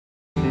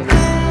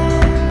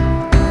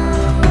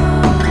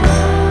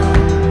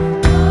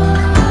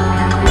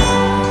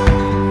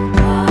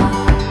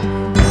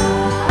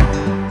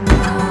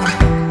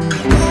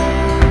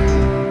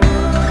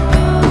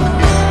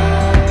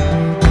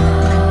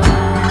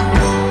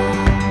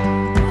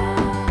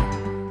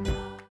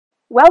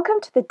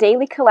Welcome to the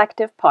Daily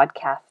Collective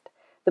podcast,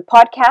 the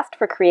podcast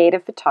for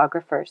creative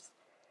photographers.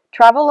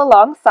 Travel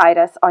alongside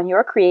us on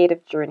your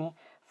creative journey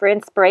for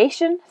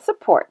inspiration,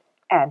 support,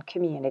 and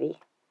community.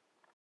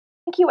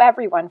 Thank you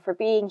everyone for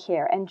being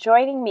here and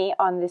joining me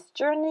on this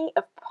journey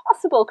of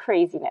possible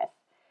craziness.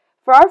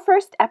 For our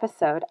first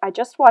episode, I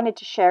just wanted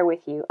to share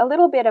with you a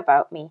little bit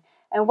about me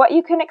and what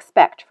you can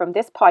expect from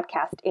this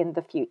podcast in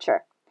the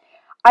future.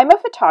 I'm a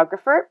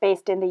photographer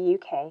based in the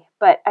UK,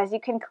 but as you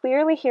can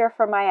clearly hear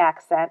from my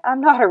accent,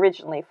 I'm not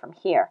originally from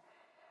here.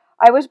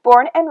 I was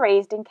born and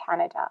raised in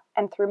Canada,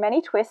 and through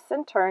many twists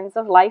and turns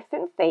of life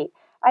and fate,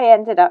 I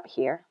ended up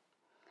here.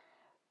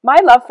 My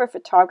love for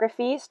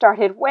photography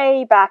started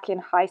way back in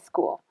high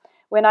school,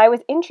 when I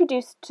was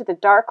introduced to the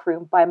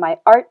darkroom by my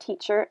art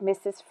teacher,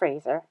 Mrs.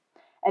 Fraser.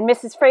 And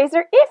Mrs.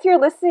 Fraser, if you're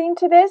listening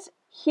to this,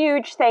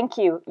 huge thank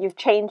you. You've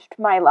changed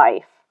my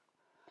life.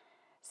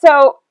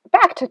 So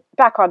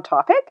back on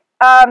topic.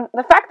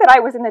 The fact that I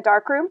was in the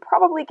darkroom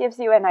probably gives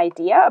you an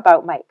idea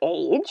about my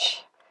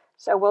age.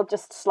 So we'll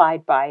just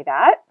slide by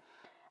that.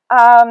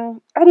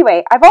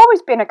 Anyway, I've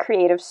always been a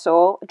creative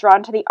soul,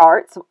 drawn to the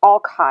arts of all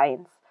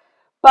kinds.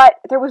 But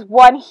there was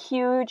one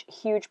huge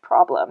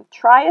problem.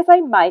 Try as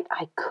I might,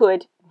 I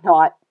could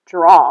not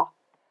draw.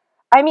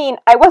 I mean,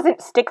 I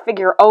wasn't stick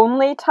figure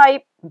only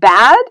type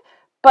bad,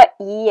 but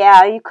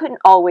yeah, you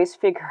couldn't always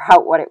figure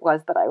out what it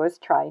was that I was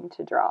trying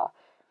to draw.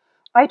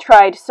 I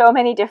tried so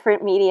many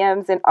different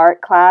mediums in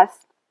art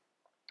class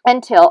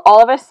until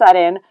all of a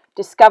sudden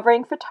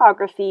discovering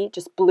photography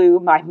just blew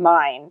my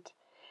mind.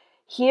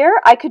 Here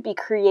I could be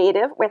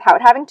creative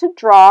without having to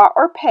draw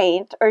or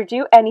paint or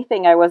do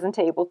anything I wasn't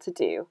able to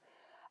do.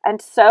 And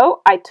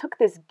so I took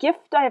this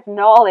gift of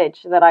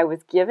knowledge that I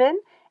was given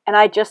and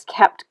I just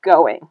kept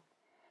going.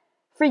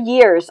 For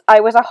years I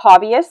was a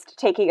hobbyist,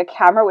 taking a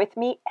camera with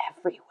me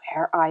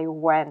everywhere I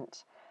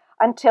went.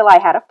 Until I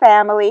had a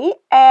family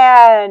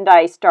and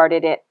I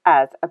started it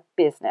as a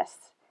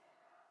business.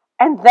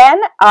 And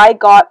then I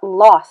got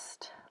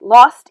lost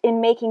in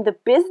making the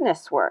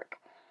business work.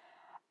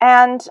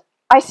 And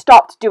I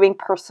stopped doing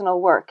personal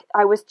work.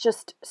 I was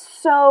just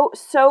so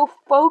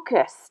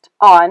focused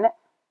on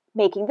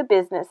making the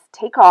business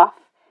take off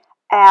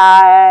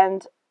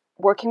and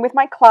working with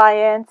my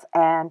clients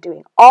and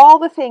doing all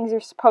the things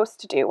you're supposed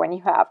to do when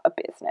you have a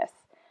business.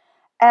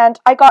 And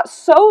I got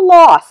so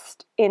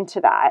lost into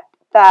that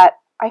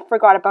I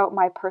forgot about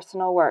my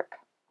personal work.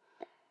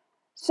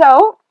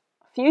 So,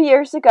 a few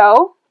years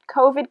ago,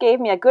 COVID gave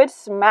me a good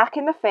smack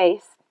in the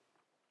face,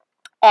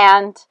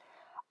 and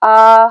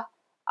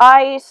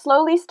I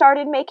slowly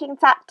started making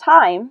that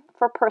time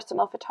for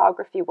personal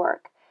photography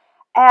work.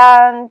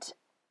 And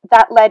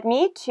that led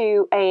me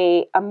to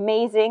an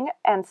amazing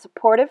and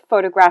supportive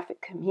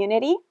photographic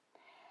community.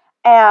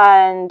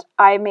 And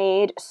I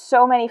made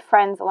so many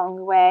friends along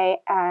the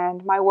way,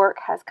 and my work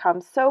has come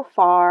so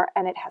far,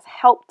 and it has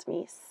helped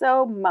me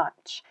so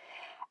much.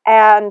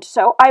 And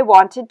so I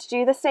wanted to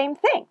do the same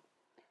thing.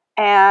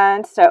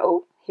 And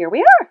so here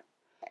we are.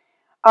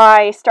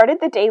 I started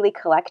the Daily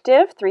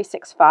Collective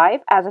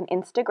 365 as an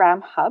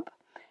Instagram hub,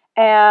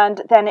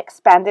 and then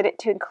expanded it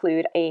to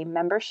include a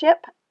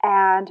membership.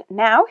 And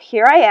now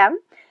here I am,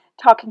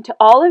 talking to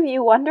all of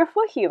you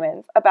wonderful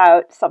humans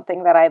about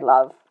something that I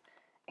love.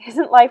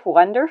 Isn't life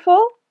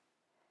wonderful?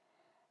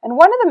 And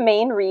one of the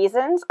main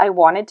reasons I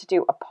wanted to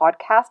do a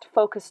podcast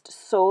focused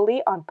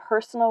solely on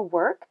personal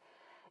work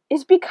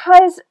is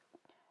because,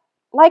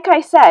 like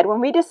I said,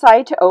 when we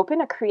decide to open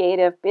a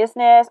creative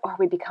business, or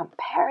we become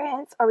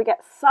parents, or we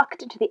get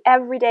sucked into the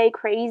everyday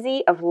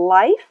crazy of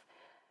life,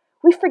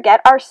 we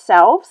forget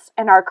ourselves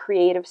and our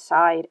creative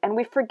side, and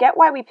we forget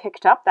why we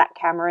picked up that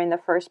camera in the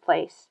first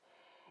place.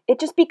 It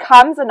just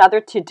becomes another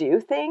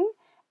to-do thing,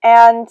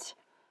 and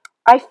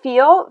I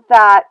feel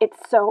that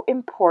it's so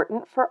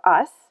important for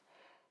us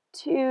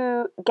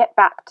to get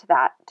back to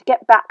that, to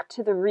get back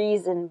to the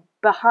reason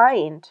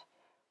behind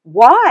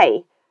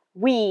why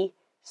we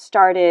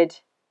started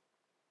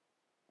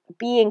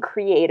being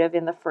creative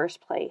in the first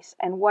place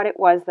and what it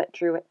was that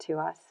drew it to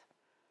us.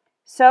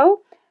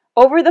 So,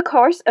 over the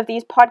course of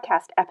these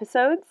podcast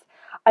episodes,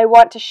 I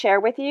want to share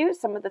with you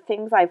some of the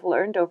things I've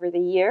learned over the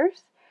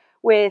years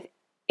with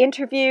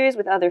interviews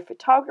with other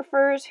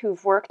photographers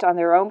who've worked on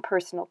their own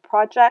personal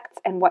projects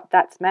and what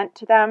that's meant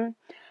to them,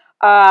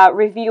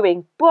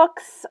 reviewing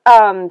books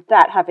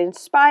that have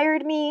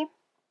inspired me,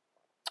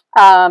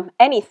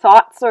 any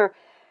thoughts or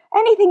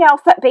anything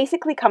else that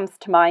basically comes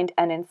to mind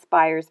and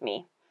inspires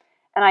me.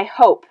 And I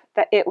hope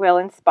that it will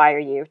inspire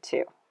you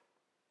too.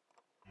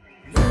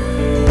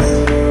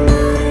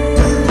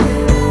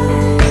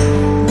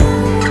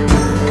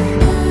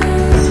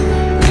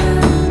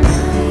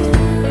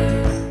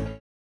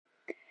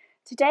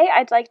 Today,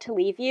 I'd like to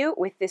leave you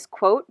with this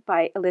quote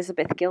by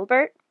Elizabeth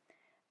Gilbert.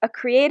 "A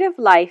creative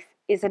life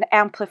is an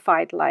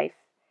amplified life.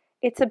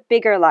 It's a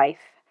bigger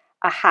life,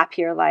 a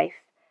happier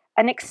life,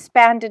 an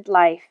expanded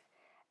life,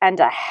 and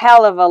a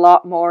hell of a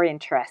lot more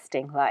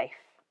interesting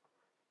life."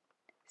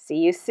 See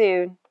you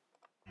soon.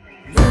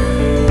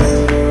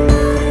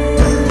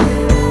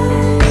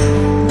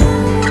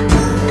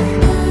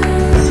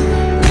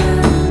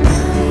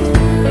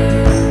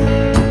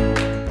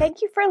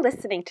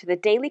 listening to the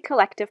Daily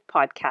Collective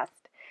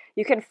podcast.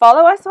 You can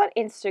follow us on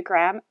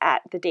Instagram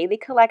at the Daily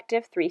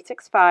Collective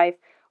 365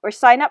 or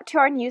sign up to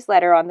our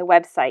newsletter on the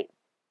website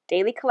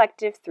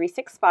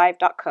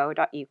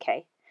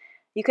dailycollective365.co.uk.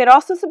 You can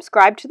also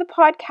subscribe to the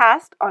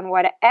podcast on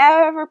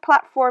whatever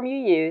platform you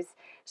use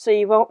so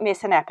you won't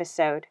miss an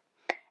episode.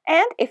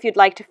 And if you'd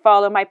like to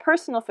follow my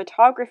personal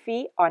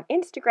photography on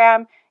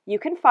Instagram, you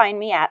can find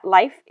me at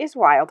Life is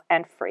Wild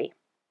and Free.